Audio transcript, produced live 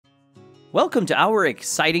Welcome to our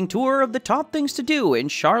exciting tour of the top things to do in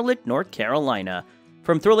Charlotte, North Carolina.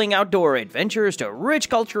 From thrilling outdoor adventures to rich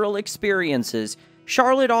cultural experiences,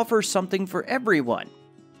 Charlotte offers something for everyone.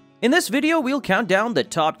 In this video, we'll count down the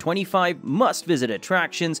top 25 must-visit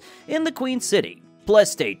attractions in the Queen City.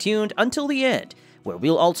 Plus, stay tuned until the end, where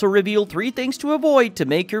we'll also reveal 3 things to avoid to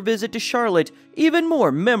make your visit to Charlotte even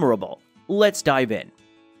more memorable. Let's dive in.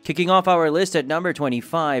 Kicking off our list at number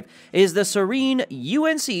 25 is the serene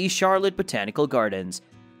UNC Charlotte Botanical Gardens.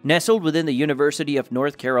 Nestled within the University of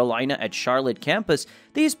North Carolina at Charlotte campus,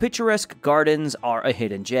 these picturesque gardens are a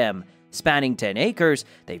hidden gem. Spanning 10 acres,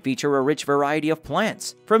 they feature a rich variety of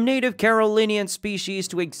plants, from native Carolinian species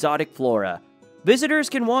to exotic flora. Visitors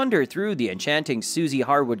can wander through the enchanting Susie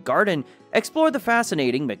Harwood Garden, explore the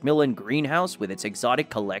fascinating Macmillan Greenhouse with its exotic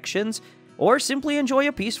collections, or simply enjoy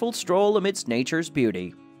a peaceful stroll amidst nature's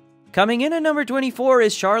beauty. Coming in at number 24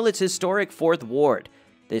 is Charlotte's historic 4th Ward.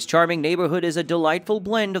 This charming neighborhood is a delightful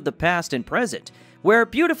blend of the past and present, where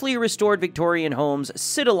beautifully restored Victorian homes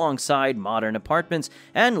sit alongside modern apartments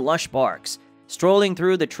and lush parks. Strolling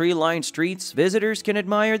through the tree-lined streets, visitors can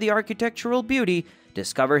admire the architectural beauty,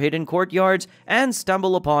 discover hidden courtyards, and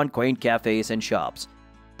stumble upon quaint cafes and shops.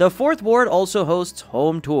 The 4th Ward also hosts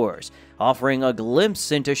home tours, offering a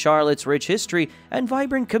glimpse into Charlotte's rich history and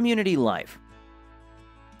vibrant community life.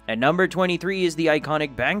 At number 23 is the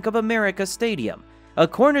iconic Bank of America Stadium, a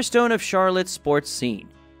cornerstone of Charlotte's sports scene.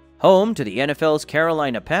 Home to the NFL's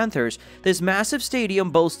Carolina Panthers, this massive stadium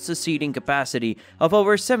boasts a seating capacity of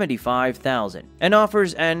over 75,000 and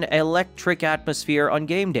offers an electric atmosphere on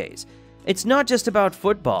game days. It's not just about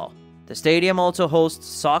football. The stadium also hosts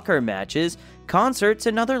soccer matches, concerts,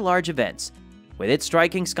 and other large events. With its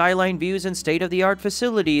striking skyline views and state-of-the-art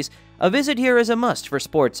facilities, a visit here is a must for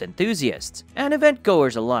sports enthusiasts and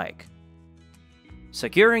event-goers alike.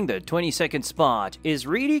 Securing the 22nd spot is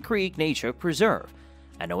Reedy Creek Nature Preserve,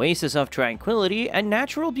 an oasis of tranquility and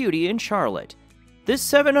natural beauty in Charlotte. This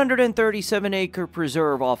 737-acre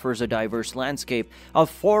preserve offers a diverse landscape of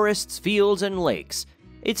forests, fields, and lakes.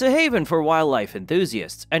 It's a haven for wildlife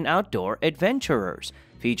enthusiasts and outdoor adventurers,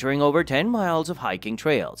 featuring over 10 miles of hiking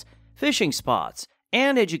trails, fishing spots,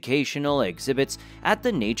 and educational exhibits at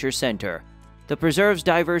the Nature Center. The preserve's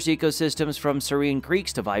diverse ecosystems, from serene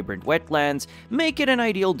creeks to vibrant wetlands, make it an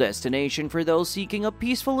ideal destination for those seeking a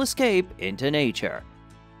peaceful escape into nature.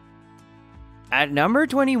 At number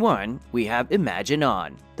 21, we have Imagine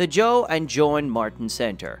On, the Joe and Joan Martin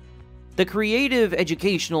Center, the creative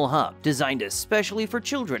educational hub designed especially for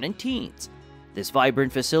children and teens. This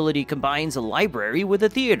vibrant facility combines a library with a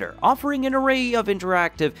theater, offering an array of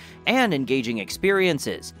interactive and engaging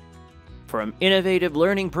experiences. From innovative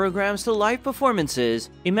learning programs to live performances,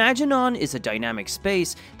 Imagine On is a dynamic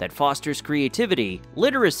space that fosters creativity,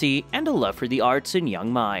 literacy, and a love for the arts in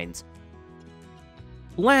young minds.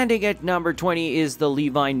 Landing at number 20 is the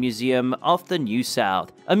Levine Museum of the New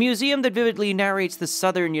South, a museum that vividly narrates the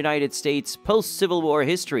southern United States post-Civil War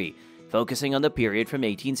history, focusing on the period from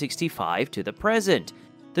 1865 to the present.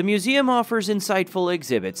 The museum offers insightful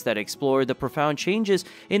exhibits that explore the profound changes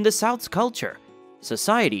in the South's culture,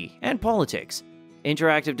 society, and politics.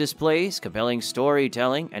 Interactive displays, compelling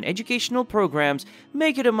storytelling, and educational programs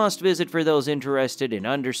make it a must-visit for those interested in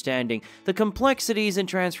understanding the complexities and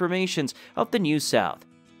transformations of the New South.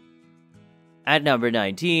 At number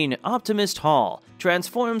 19, Optimist Hall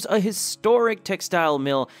transforms a historic textile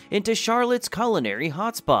mill into Charlotte's culinary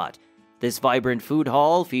hotspot. This vibrant food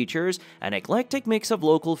hall features an eclectic mix of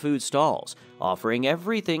local food stalls, offering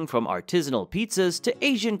everything from artisanal pizzas to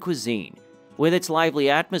Asian cuisine. With its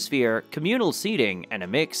lively atmosphere, communal seating, and a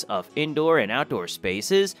mix of indoor and outdoor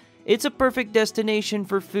spaces, it's a perfect destination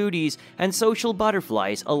for foodies and social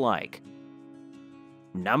butterflies alike.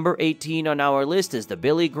 Number 18 on our list is the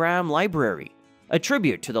Billy Graham Library, a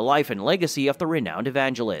tribute to the life and legacy of the renowned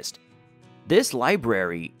evangelist. This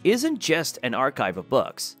library isn't just an archive of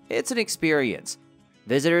books, it's an experience.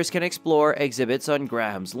 Visitors can explore exhibits on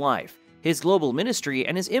Graham's life, his global ministry,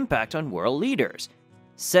 and his impact on world leaders.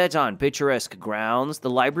 Set on picturesque grounds, the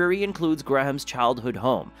library includes Graham's childhood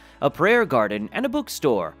home, a prayer garden, and a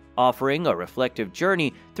bookstore, offering a reflective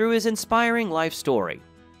journey through his inspiring life story.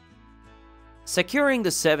 Securing the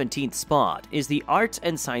 17th spot is the Arts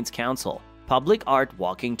and Science Council Public Art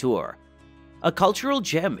Walking Tour, a cultural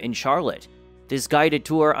gem in Charlotte. This guided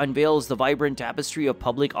tour unveils the vibrant tapestry of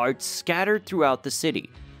public art scattered throughout the city.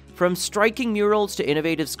 From striking murals to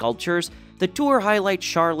innovative sculptures, the tour highlights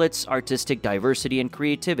Charlotte's artistic diversity and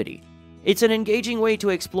creativity. It's an engaging way to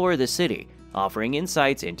explore the city, offering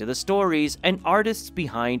insights into the stories and artists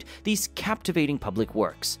behind these captivating public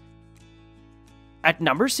works. At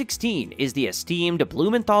number 16 is the esteemed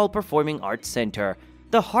Blumenthal Performing Arts Center,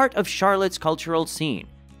 the heart of Charlotte's cultural scene.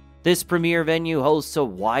 This premier venue hosts a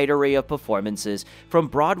wide array of performances, from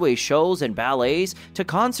Broadway shows and ballets to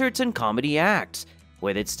concerts and comedy acts.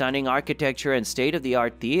 With its stunning architecture and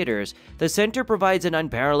state-of-the-art theaters, the center provides an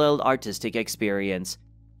unparalleled artistic experience.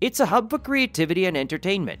 It's a hub for creativity and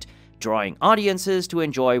entertainment, drawing audiences to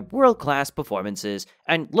enjoy world-class performances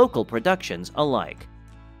and local productions alike.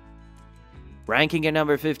 Ranking at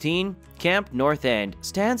number 15, Camp North End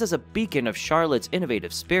stands as a beacon of Charlotte's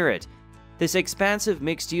innovative spirit. This expansive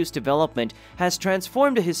mixed-use development has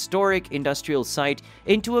transformed a historic industrial site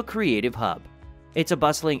into a creative hub. It's a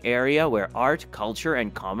bustling area where art, culture,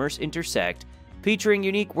 and commerce intersect, featuring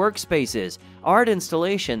unique workspaces, art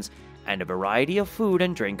installations, and a variety of food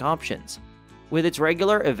and drink options. With its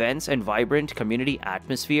regular events and vibrant community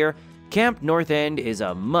atmosphere, Camp North End is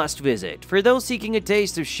a must-visit for those seeking a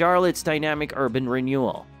taste of Charlotte's dynamic urban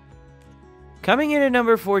renewal. Coming in at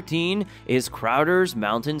number 14 is Crowder's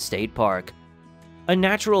Mountain State Park. A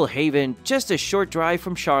natural haven just a short drive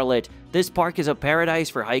from Charlotte, this park is a paradise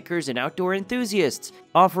for hikers and outdoor enthusiasts,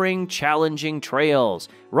 offering challenging trails,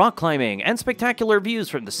 rock climbing, and spectacular views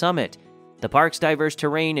from the summit. The park's diverse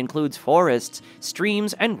terrain includes forests,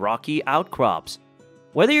 streams, and rocky outcrops.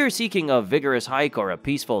 Whether you're seeking a vigorous hike or a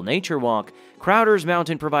peaceful nature walk, Crowder's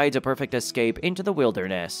Mountain provides a perfect escape into the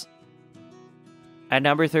wilderness. At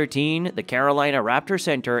number 13, the Carolina Raptor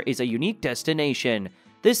Center is a unique destination.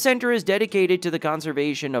 This center is dedicated to the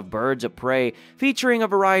conservation of birds of prey, featuring a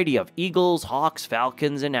variety of eagles, hawks,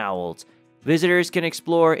 falcons, and owls. Visitors can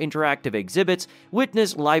explore interactive exhibits,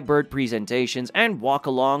 witness live bird presentations, and walk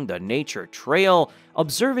along the nature trail,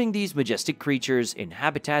 observing these majestic creatures in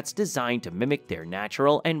habitats designed to mimic their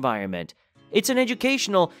natural environment. It's an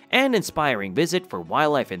educational and inspiring visit for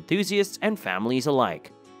wildlife enthusiasts and families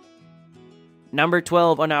alike. Number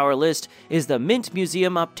 12 on our list is the Mint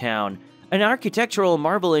Museum Uptown, an architectural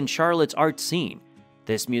marvel in Charlotte's art scene.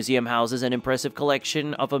 This museum houses an impressive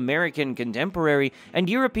collection of American contemporary and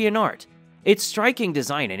European art. Its striking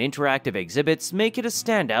design and interactive exhibits make it a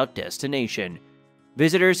standout destination.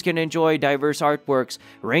 Visitors can enjoy diverse artworks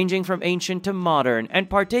ranging from ancient to modern and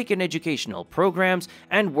partake in educational programs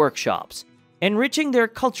and workshops, enriching their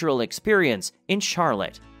cultural experience in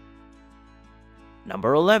Charlotte.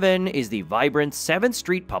 Number 11 is the vibrant 7th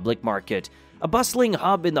Street Public Market, a bustling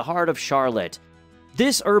hub in the heart of Charlotte.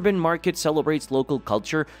 This urban market celebrates local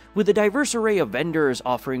culture with a diverse array of vendors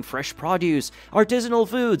offering fresh produce, artisanal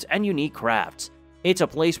foods, and unique crafts. It's a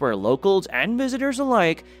place where locals and visitors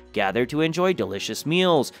alike gather to enjoy delicious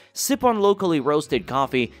meals, sip on locally roasted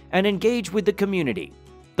coffee, and engage with the community.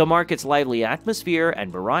 The market's lively atmosphere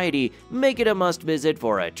and variety make it a must-visit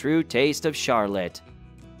for a true taste of Charlotte.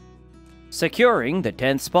 Securing the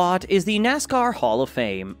 10th spot is the NASCAR Hall of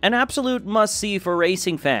Fame, an absolute must-see for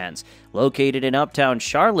racing fans. Located in Uptown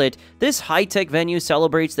Charlotte, this high-tech venue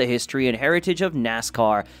celebrates the history and heritage of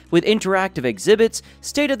NASCAR, with interactive exhibits,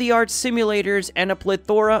 state-of-the-art simulators, and a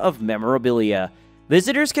plethora of memorabilia.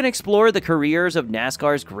 Visitors can explore the careers of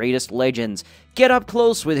NASCAR's greatest legends, get up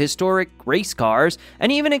close with historic race cars,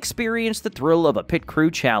 and even experience the thrill of a pit crew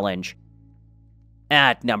challenge.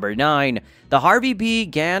 At number 9, the Harvey B.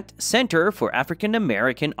 Gantt Center for African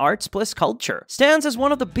American Arts plus Culture stands as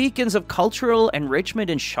one of the beacons of cultural enrichment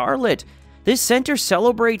in Charlotte. This center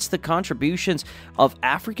celebrates the contributions of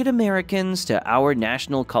African Americans to our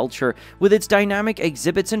national culture with its dynamic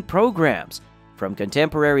exhibits and programs. From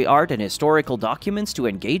contemporary art and historical documents to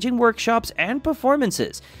engaging workshops and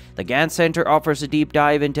performances, the Gantt Center offers a deep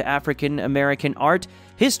dive into African American art,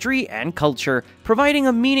 history, and culture, providing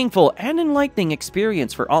a meaningful and enlightening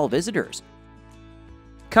experience for all visitors.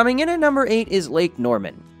 Coming in at number 8 is Lake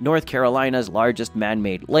Norman, North Carolina's largest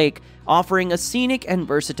man-made lake, offering a scenic and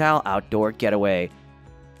versatile outdoor getaway.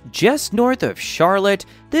 Just north of Charlotte,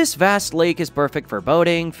 this vast lake is perfect for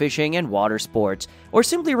boating, fishing, and water sports, or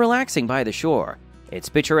simply relaxing by the shore. Its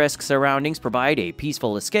picturesque surroundings provide a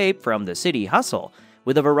peaceful escape from the city hustle,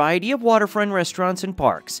 with a variety of waterfront restaurants and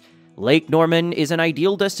parks. Lake Norman is an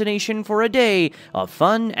ideal destination for a day of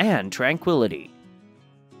fun and tranquility.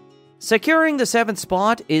 Securing the 7th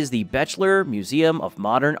spot is the Batchelor Museum of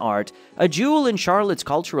Modern Art, a jewel in Charlotte's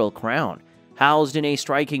cultural crown. Housed in a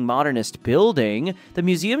striking modernist building, the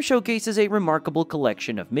museum showcases a remarkable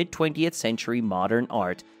collection of mid-20th century modern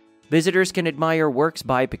art. Visitors can admire works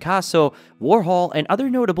by Picasso, Warhol, and other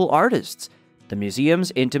notable artists. The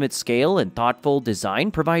museum's intimate scale and thoughtful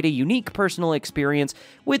design provide a unique personal experience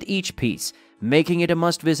with each piece, making it a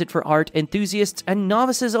must-visit for art enthusiasts and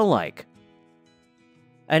novices alike.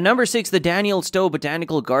 At number 6, the Daniel Stowe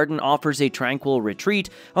Botanical Garden offers a tranquil retreat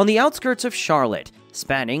on the outskirts of Charlotte.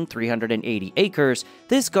 Spanning 380 acres,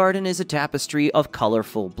 this garden is a tapestry of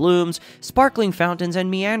colorful blooms, sparkling fountains, and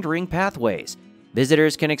meandering pathways.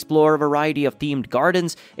 Visitors can explore a variety of themed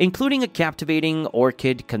gardens, including a captivating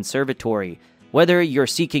orchid conservatory. Whether you're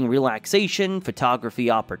seeking relaxation, photography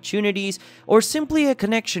opportunities, or simply a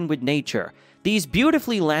connection with nature, these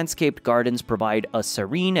beautifully landscaped gardens provide a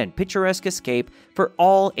serene and picturesque escape for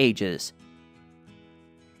all ages.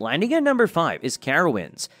 Landing at number 5 is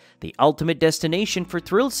Carowinds, the ultimate destination for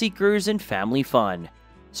thrill seekers and family fun.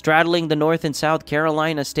 Straddling the North and South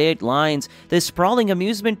Carolina state lines, this sprawling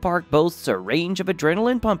amusement park boasts a range of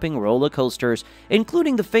adrenaline-pumping roller coasters,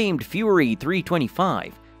 including the famed Fury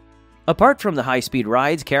 325. Apart from the high-speed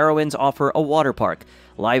rides, Carowinds offer a water park,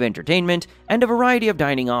 live entertainment, and a variety of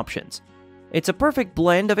dining options. It's a perfect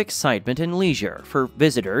blend of excitement and leisure for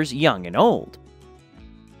visitors young and old.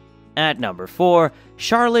 At number 4,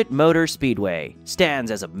 Charlotte Motor Speedway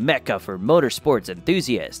stands as a mecca for motorsports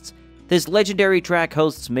enthusiasts. This legendary track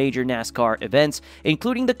hosts major NASCAR events,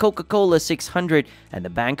 including the Coca-Cola 600 and the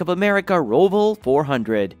Bank of America Roval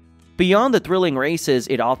 400. Beyond the thrilling races,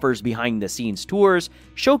 it offers behind-the-scenes tours,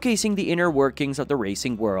 showcasing the inner workings of the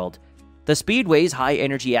racing world. The Speedway's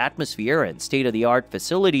high-energy atmosphere and state-of-the-art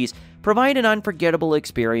facilities provide an unforgettable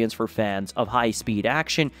experience for fans of high-speed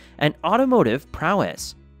action and automotive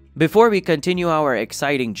prowess. Before we continue our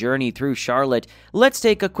exciting journey through Charlotte, let's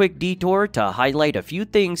take a quick detour to highlight a few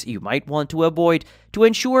things you might want to avoid to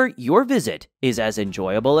ensure your visit is as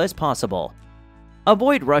enjoyable as possible.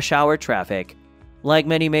 Avoid rush hour traffic. Like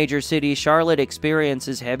many major cities, Charlotte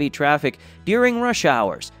experiences heavy traffic during rush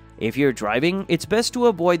hours. If you're driving, it's best to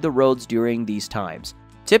avoid the roads during these times,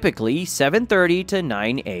 typically 7:30 to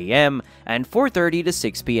 9 a.m. and 4:30 to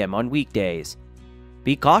 6 p.m. on weekdays.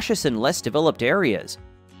 Be cautious in less developed areas.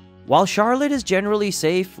 While Charlotte is generally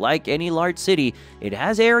safe, like any large city, it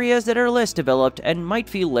has areas that are less developed and might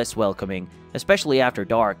feel less welcoming, especially after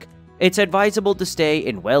dark. It's advisable to stay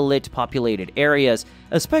in well-lit, populated areas,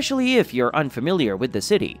 especially if you're unfamiliar with the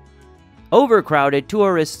city. Overcrowded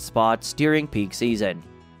tourist spots during peak season.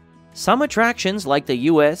 Some attractions like the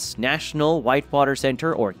U.S. National Whitewater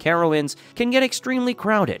Center or Carowinds can get extremely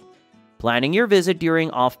crowded. Planning your visit during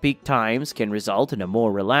off-peak times can result in a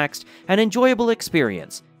more relaxed and enjoyable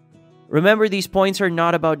experience. Remember, these points are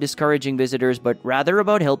not about discouraging visitors, but rather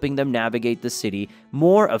about helping them navigate the city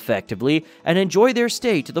more effectively and enjoy their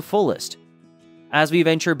stay to the fullest. As we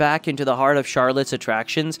venture back into the heart of Charlotte's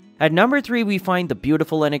attractions, at number 3 we find the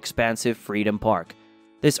beautiful and expansive Freedom Park.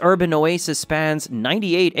 This urban oasis spans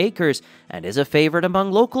 98 acres and is a favorite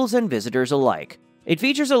among locals and visitors alike. It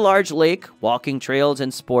features a large lake, walking trails,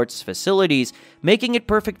 and sports facilities, making it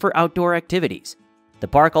perfect for outdoor activities. The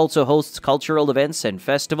park also hosts cultural events and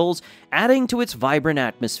festivals, adding to its vibrant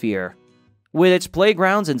atmosphere. With its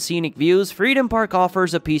playgrounds and scenic views, Freedom Park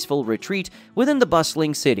offers a peaceful retreat within the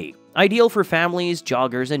bustling city, ideal for families,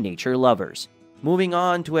 joggers, and nature lovers. Moving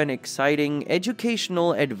on to an exciting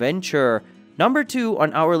educational adventure. Number 2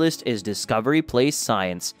 on our list is Discovery Place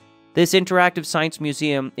Science. This interactive science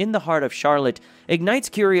museum in the heart of Charlotte ignites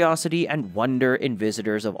curiosity and wonder in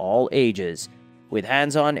visitors of all ages. With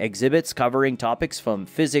hands-on exhibits covering topics from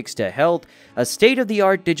physics to health, a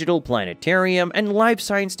state-of-the-art digital planetarium, and live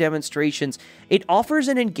science demonstrations, it offers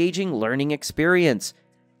an engaging learning experience.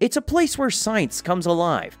 It's a place where science comes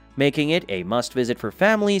alive, making it a must-visit for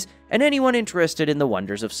families and anyone interested in the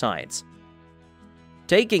wonders of science.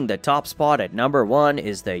 Taking the top spot at number 1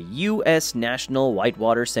 is the U.S. National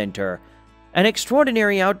Whitewater Center, an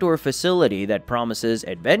extraordinary outdoor facility that promises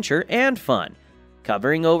adventure and fun.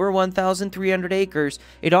 Covering over 1,300 acres,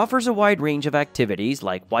 it offers a wide range of activities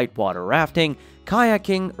like whitewater rafting,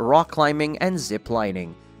 kayaking, rock climbing, and zip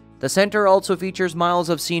lining. The center also features miles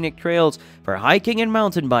of scenic trails for hiking and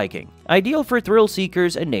mountain biking, ideal for thrill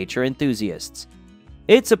seekers and nature enthusiasts.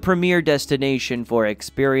 It's a premier destination for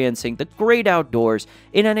experiencing the great outdoors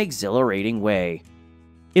in an exhilarating way.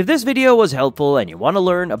 If this video was helpful and you want to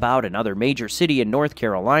learn about another major city in North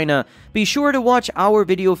Carolina, be sure to watch our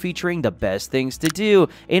video featuring the best things to do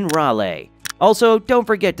in Raleigh. Also, don't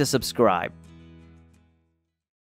forget to subscribe.